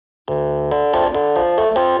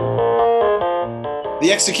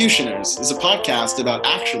The Executioners is a podcast about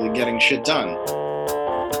actually getting shit done.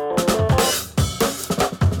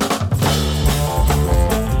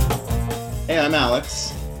 Hey, I'm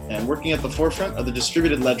Alex, and working at the forefront of the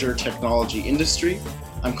distributed ledger technology industry,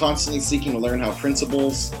 I'm constantly seeking to learn how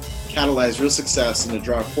principles catalyze real success and to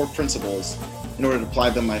draw core principles in order to apply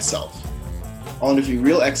them myself. I'll interview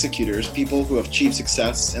real executors, people who have achieved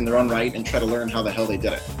success in their own right, and try to learn how the hell they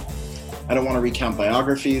did it. I don't want to recount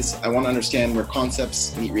biographies. I want to understand where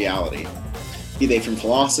concepts meet reality, be they from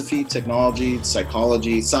philosophy, technology,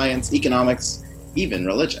 psychology, science, economics, even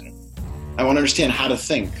religion. I want to understand how to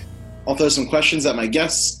think. I'll throw some questions at my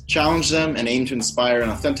guests, challenge them, and aim to inspire an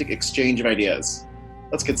authentic exchange of ideas.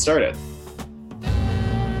 Let's get started.